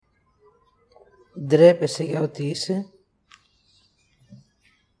Ντρέπεσαι για ό,τι είσαι.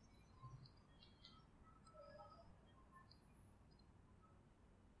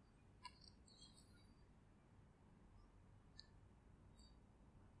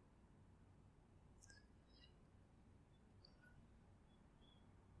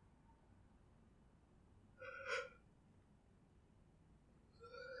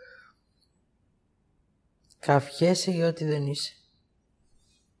 Καυχέσαι για ό,τι δεν είσαι.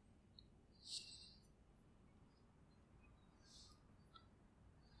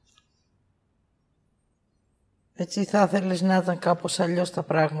 Έτσι θα ήθελες να ήταν κάπως αλλιώς τα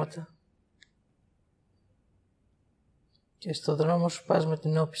πράγματα. Και στο δρόμο σου πας με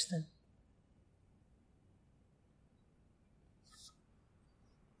την όπισθεν.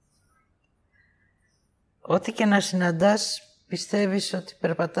 Ό,τι και να συναντάς, πιστεύεις ότι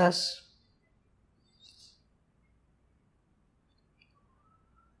περπατάς.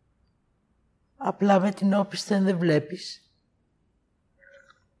 Απλά με την όπισθεν δεν βλέπεις.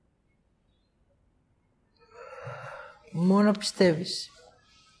 Μόνο πιστεύεις.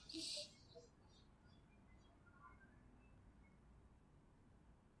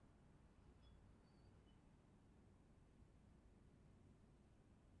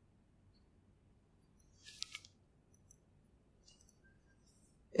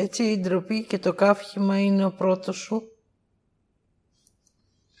 Έτσι η ντροπή και το καύχημα είναι ο πρώτος σου.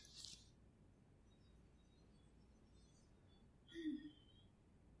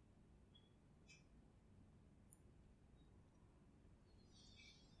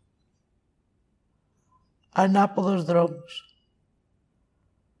 Ανάποδος δρόμος.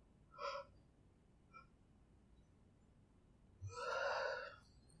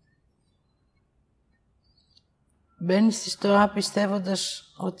 Μπαίνεις στη στοά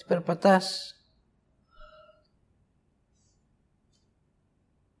πιστεύοντας ότι περπατάς.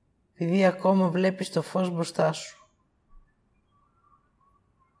 Επειδή ακόμα βλέπεις το φως μπροστά σου.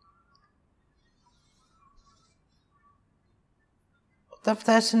 Όταν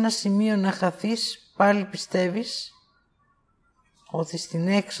φτάσεις σε ένα σημείο να χαθείς, πάλι πιστεύεις ότι στην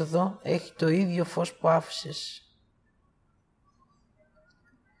έξοδο έχει το ίδιο φως που άφησες.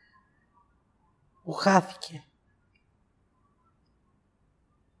 Που χάθηκε.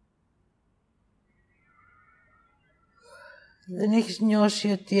 Δεν έχεις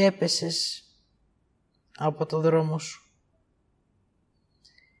νιώσει ότι έπεσες από το δρόμο σου.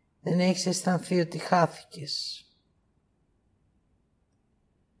 Δεν έχεις αισθανθεί ότι χάθηκες.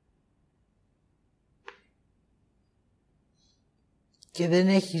 Και δεν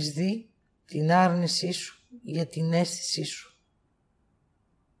έχεις δει την άρνησή σου για την αίσθησή σου.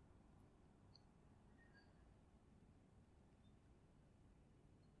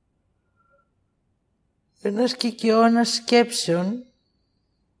 Ένας κικαιώνας σκέψεων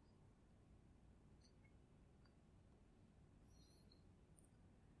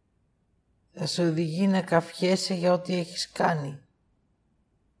θα σε οδηγεί να καυχέσαι για ό,τι έχεις κάνει.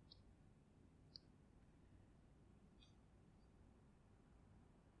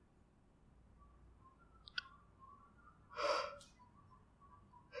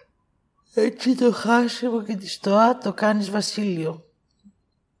 Έτσι το χάσιμο και τη στοά το κάνεις βασίλειο.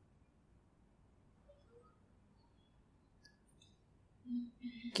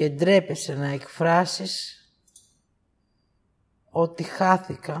 Και ντρέπεσαι να εκφράσεις ότι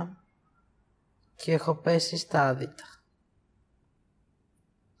χάθηκα και έχω πέσει στα άδυτα.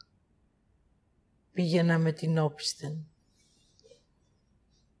 Πήγαινα με την όπισθεν,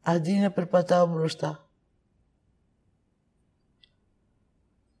 αντί να περπατάω μπροστά.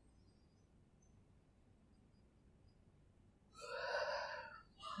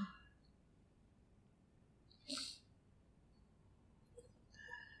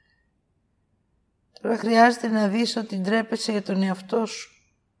 Τώρα χρειάζεται να δεις ότι ντρέπεσαι για τον εαυτό σου.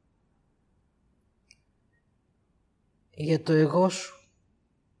 Για το εγώ σου.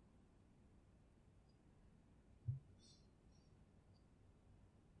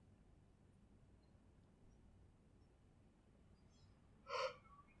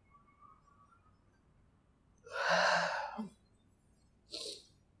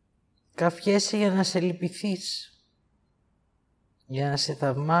 Καυχέσαι για να σε λυπηθείς, για να σε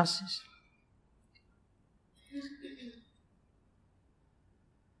θαυμάσεις.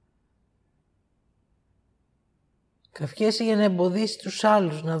 Καυχέσαι για να εμποδίσεις τους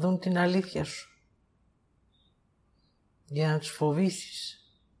άλλους να δουν την αλήθεια σου, για να τους φοβήσεις.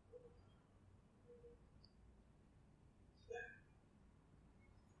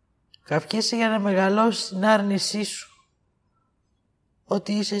 Καυχέσαι για να μεγαλώσεις την άρνησή σου,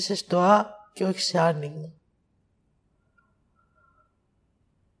 ότι είσαι σε στοά και όχι σε άνοιγμα.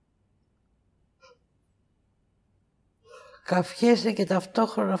 Καυχέσαι και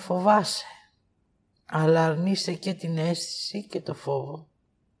ταυτόχρονα φοβάσαι, αλλά αρνείσαι και την αίσθηση και το φόβο.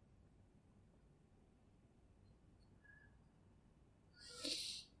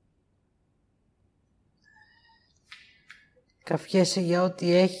 Καυχέσαι για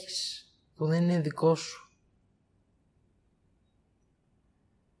ό,τι έχεις που δεν είναι δικό σου.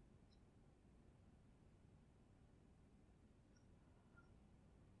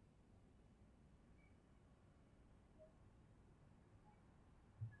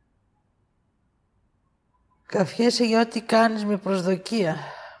 Καυχέσαι για ό,τι κάνεις με προσδοκία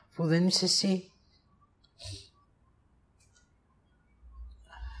που δεν είσαι εσύ.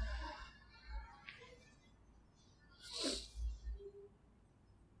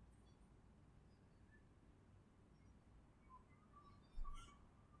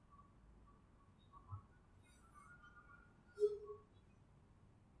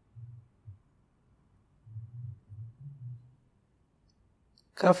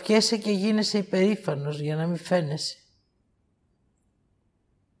 Καυχέσαι και γίνεσαι υπερήφανος για να μην φαίνεσαι.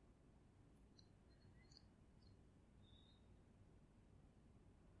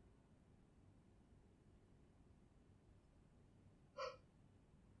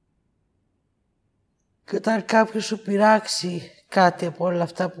 Και όταν κάποιος σου πειράξει κάτι από όλα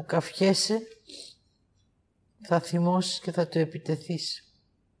αυτά που καυχέσαι, θα θυμώσεις και θα του επιτεθείς.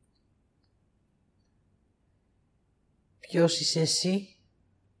 Ποιος είσαι εσύ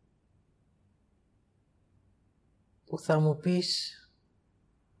που θα μου πεις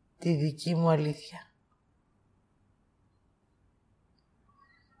τη δική μου αλήθεια.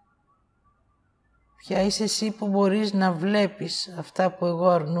 Ποια είσαι εσύ που μπορείς να βλέπεις αυτά που εγώ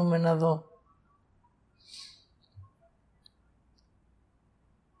αρνούμαι να δω.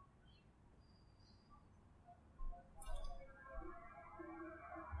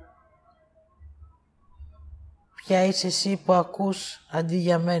 Ποια είσαι εσύ που ακούς αντί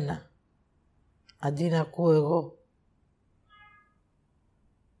για μένα, αντί να ακούω εγώ.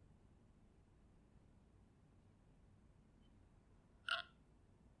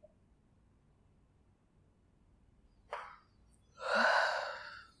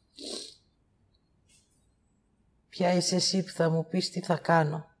 Ποια είσαι εσύ που θα μου πεις τι θα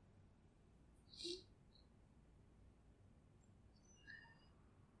κάνω.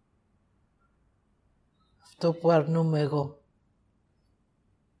 Αυτό που αρνούμαι εγώ.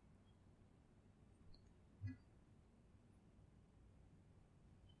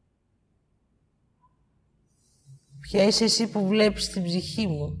 Ποια είσαι εσύ που βλέπεις την ψυχή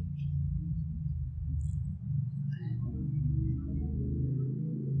μου.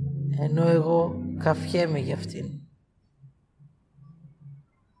 Ενώ εγώ καυχέμαι για αυτήν.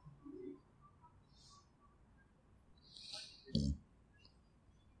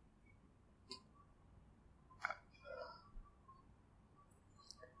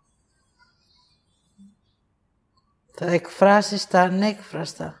 Θα εκφράσεις τα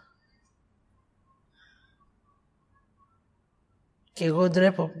ανέκφραστα. Και εγώ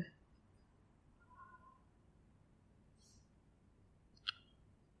ντρέπομαι.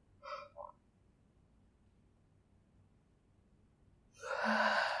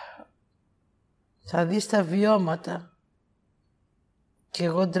 Θα δεις τα βιώματα. Και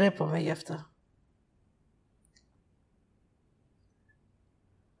εγώ ντρέπομαι γι' αυτά.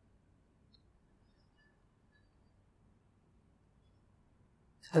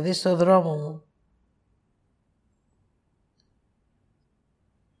 Θα δεις το δρόμο μου.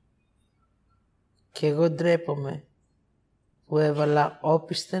 Και εγώ ντρέπομαι που έβαλα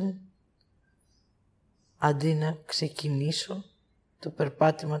όπισθεν αντί να ξεκινήσω το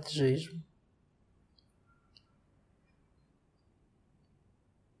περπάτημα της ζωής μου.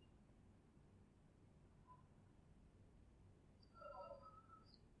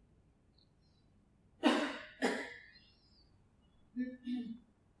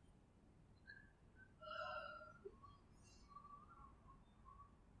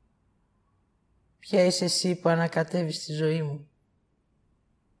 Ποια είσαι εσύ που ανακατεύεις τη ζωή μου.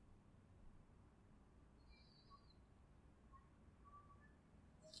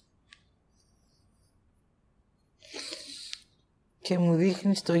 Και μου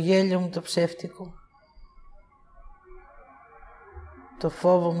δείχνεις το γέλιο μου το ψεύτικο. Το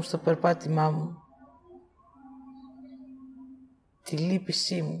φόβο μου στο περπάτημά μου. Τη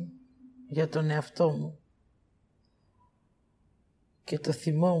λύπησή μου για τον εαυτό μου. Και το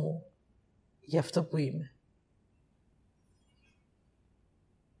θυμό μου για αυτό που είμαι.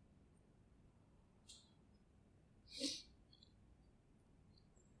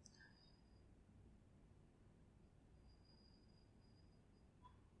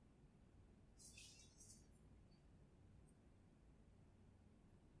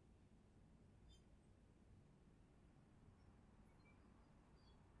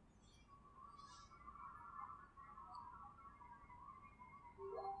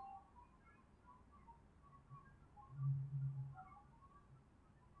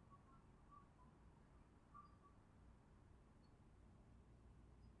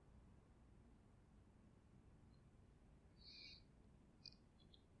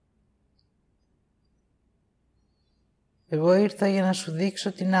 Εγώ ήρθα για να σου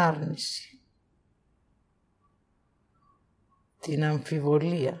δείξω την άρνηση, την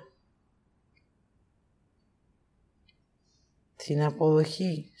αμφιβολία, την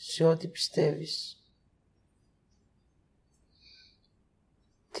αποδοχή σε ό,τι πιστεύεις,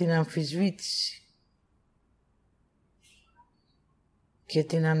 την αμφισβήτηση και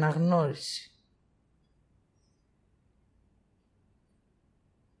την αναγνώριση.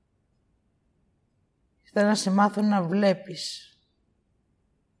 Ήρθα να σε μάθω να βλέπεις,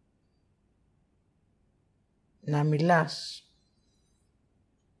 να μιλάς,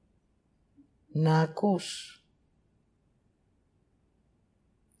 να ακούς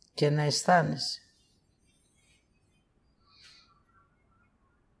και να αισθάνεσαι.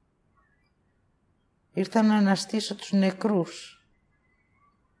 Ήρθα να αναστήσω τους νεκρούς.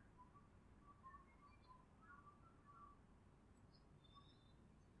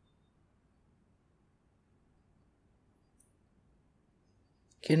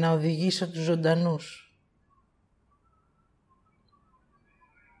 Και να οδηγήσω τους ζωντανούς.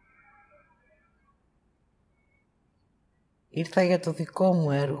 Ήρθα για το δικό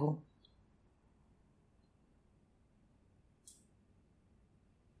μου έργο.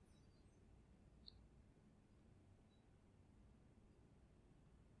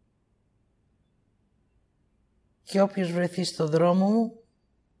 Και όποιος βρεθεί στο δρόμο μου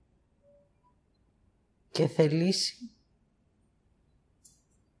και θελήσει,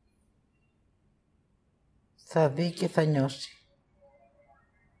 θα δει και θα νιώσει.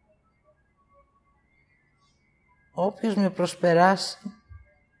 Όποιος με προσπεράσει,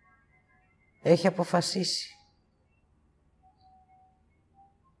 έχει αποφασίσει.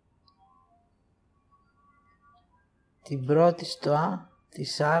 Την πρώτη στοά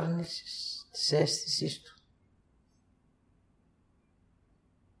της άρνησης της αίσθησής του.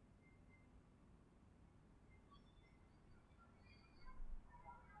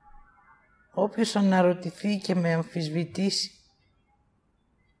 Όποιος αναρωτηθεί και με αμφισβητήσει,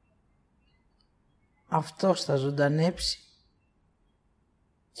 αυτός θα ζωντανέψει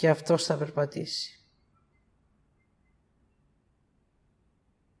και αυτός θα περπατήσει.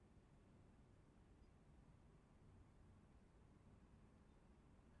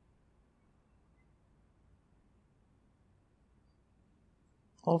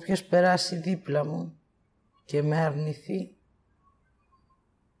 Όποιος περάσει δίπλα μου και με αρνηθεί,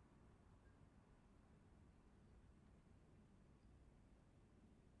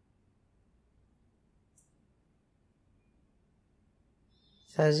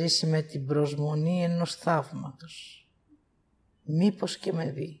 θα ζήσει με την προσμονή ενός θαύματος. Μήπως και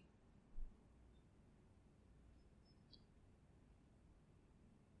με δει.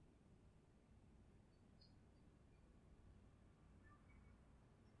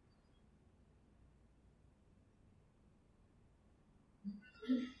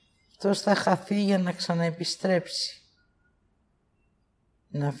 Αυτός θα χαθεί για να ξαναεπιστρέψει.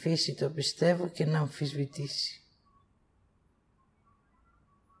 Να αφήσει το πιστεύω και να αμφισβητήσει.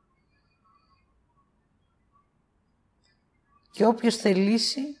 Και όποιος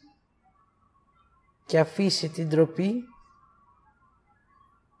θελήσει και αφήσει την ντροπή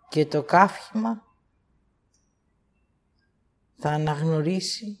και το καύχημα, θα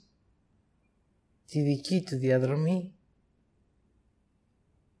αναγνωρίσει τη δική του διαδρομή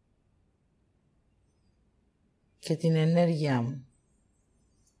και την ενέργειά μου.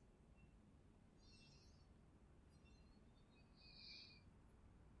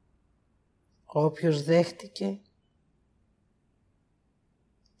 Όποιος δέχτηκε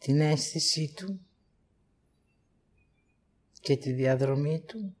την αίσθησή του και τη διαδρομή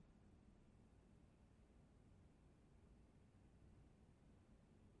του,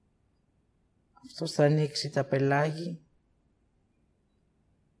 αυτός θα ανοίξει τα πελάγη,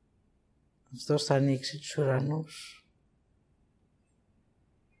 αυτός θα ανοίξει τους ουρανούς,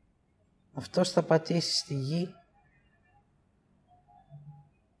 αυτός θα πατήσει στη γη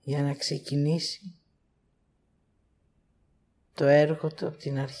για να ξεκινήσει το έργο του από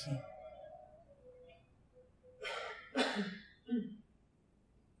την αρχή.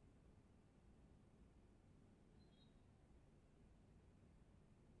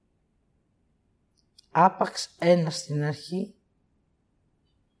 Άπαξ ένα στην αρχή,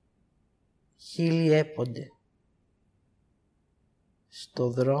 χίλιοι έπονται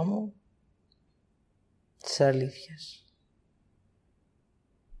στο δρόμο της αλήθειας.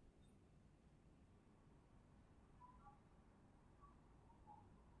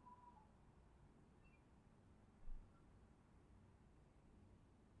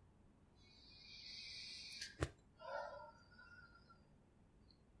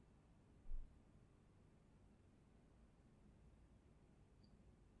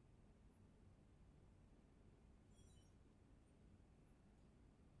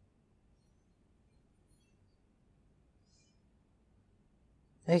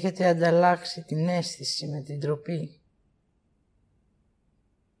 Έχετε ανταλλάξει την αίσθηση με την ντροπή.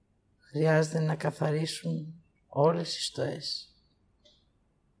 Χρειάζεται να καθαρίσουν όλες οι στοές.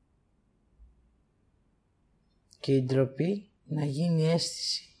 Και η ντροπή να γίνει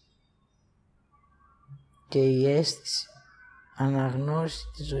αίσθηση. Και η αίσθηση αναγνώριση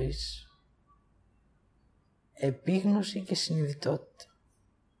της ζωής. Επίγνωση και συνειδητότητα.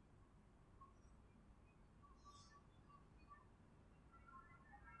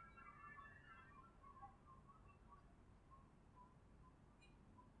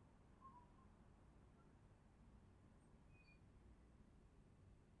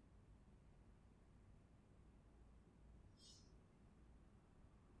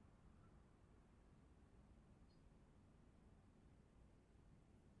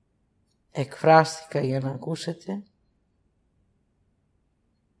 Εκφράστηκα για να ακούσετε.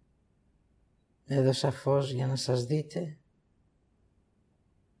 Έδωσα φως για να σας δείτε.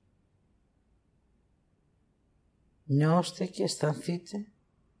 Νιώστε και αισθανθείτε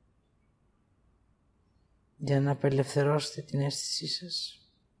για να απελευθερώσετε την αίσθησή σας.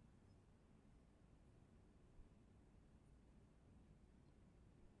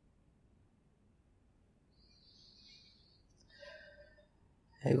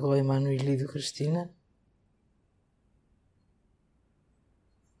 Εγώ η Μανουηλίδου Χριστίνα.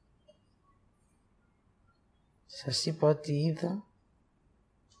 Σας είπα ότι είδα,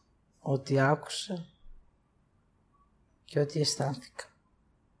 ότι άκουσα και ότι αισθάνθηκα.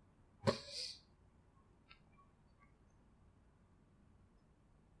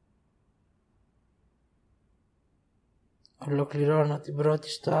 Ολοκληρώνω την πρώτη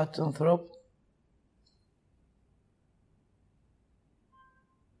στοά του ανθρώπου.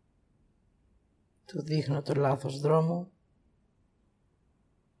 Του δείχνω το λάθος δρόμο,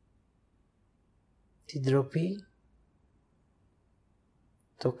 την ντροπή,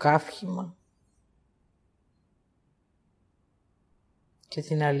 το καύχημα και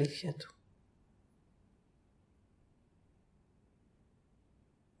την αλήθεια του.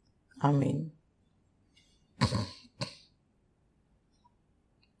 Αμήν.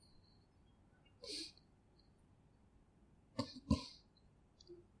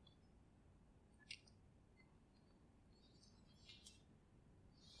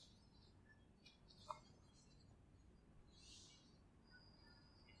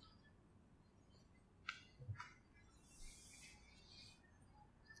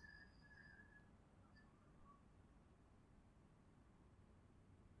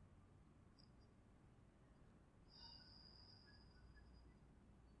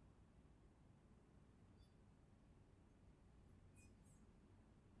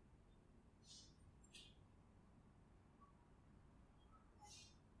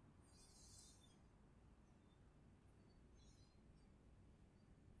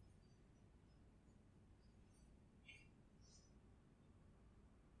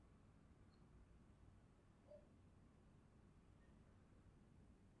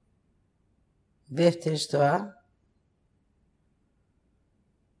 Δεύτερη στοά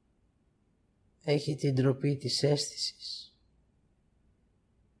έχει την ντροπή της αίσθησης.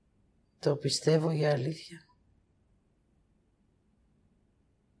 Το πιστεύω για αλήθεια.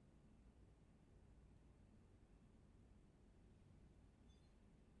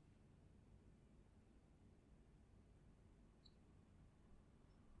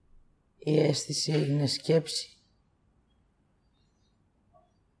 Η αίσθηση έγινε σκέψη.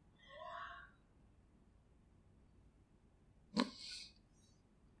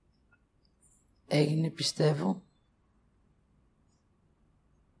 Έγινε πιστεύω.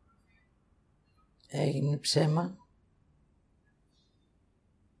 Έγινε ψέμα.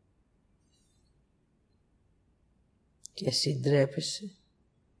 Και εσύ ντρέπεσαι.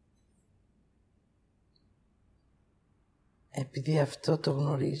 Επειδή αυτό το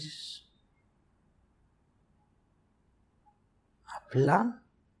γνωρίζεις. Απλά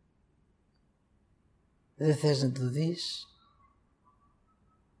δεν θες να το δεις.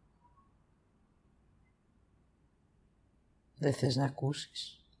 Δεν θες να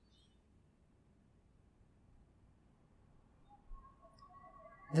ακούσεις.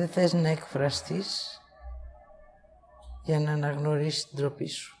 Δεν θες να εκφραστείς για να αναγνωρίσεις την ντροπή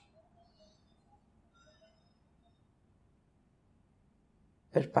σου.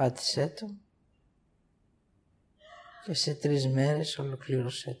 Περπάτησέ το και σε 3 μέρες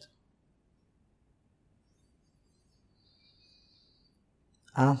ολοκλήρωσέ το.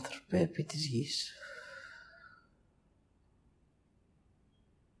 Άνθρωπε επί της γης.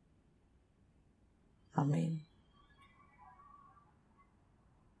 Αμήν.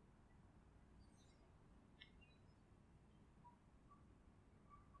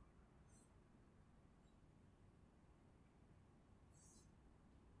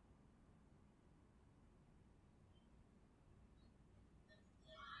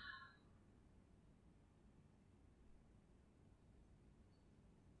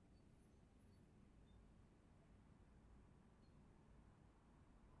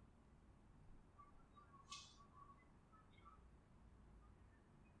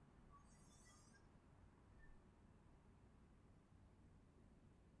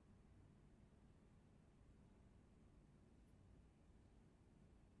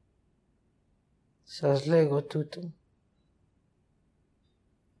 Σας λέγω τούτο.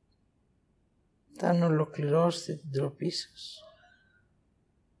 Όταν ολοκληρώσετε την ντροπή σας,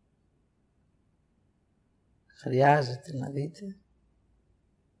 χρειάζεται να δείτε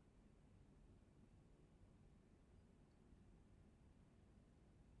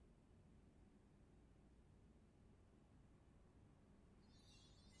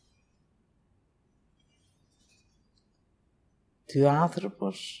ότι ο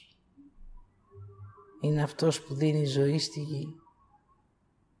άνθρωπος είναι αυτός που δίνει ζωή στη γη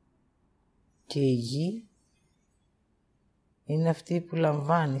και η γη είναι αυτή που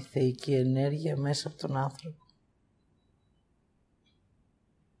λαμβάνει θεϊκή ενέργεια μέσα από τον άνθρωπο.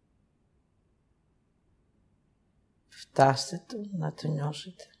 Φτάστε το να το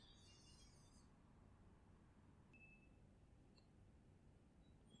νιώσετε.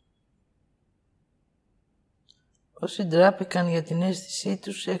 Όσοι ντράπηκαν για την αίσθησή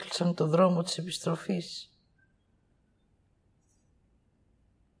τους έκλεισαν το δρόμο της επιστροφής.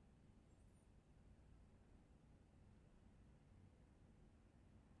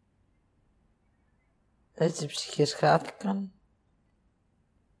 Έτσι οι ψυχές χάθηκαν.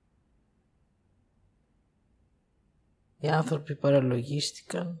 Οι άνθρωποι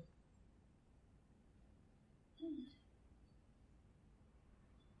παραλογίστηκαν.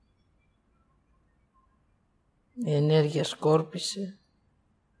 Η ενέργεια σκόρπισε.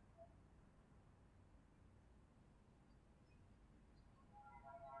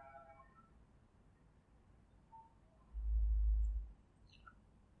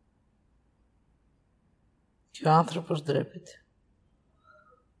 Και ο άνθρωπος ντρέπεται.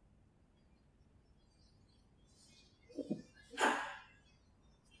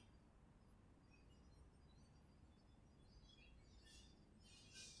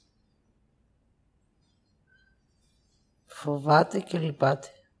 Φοβάται και λυπάται.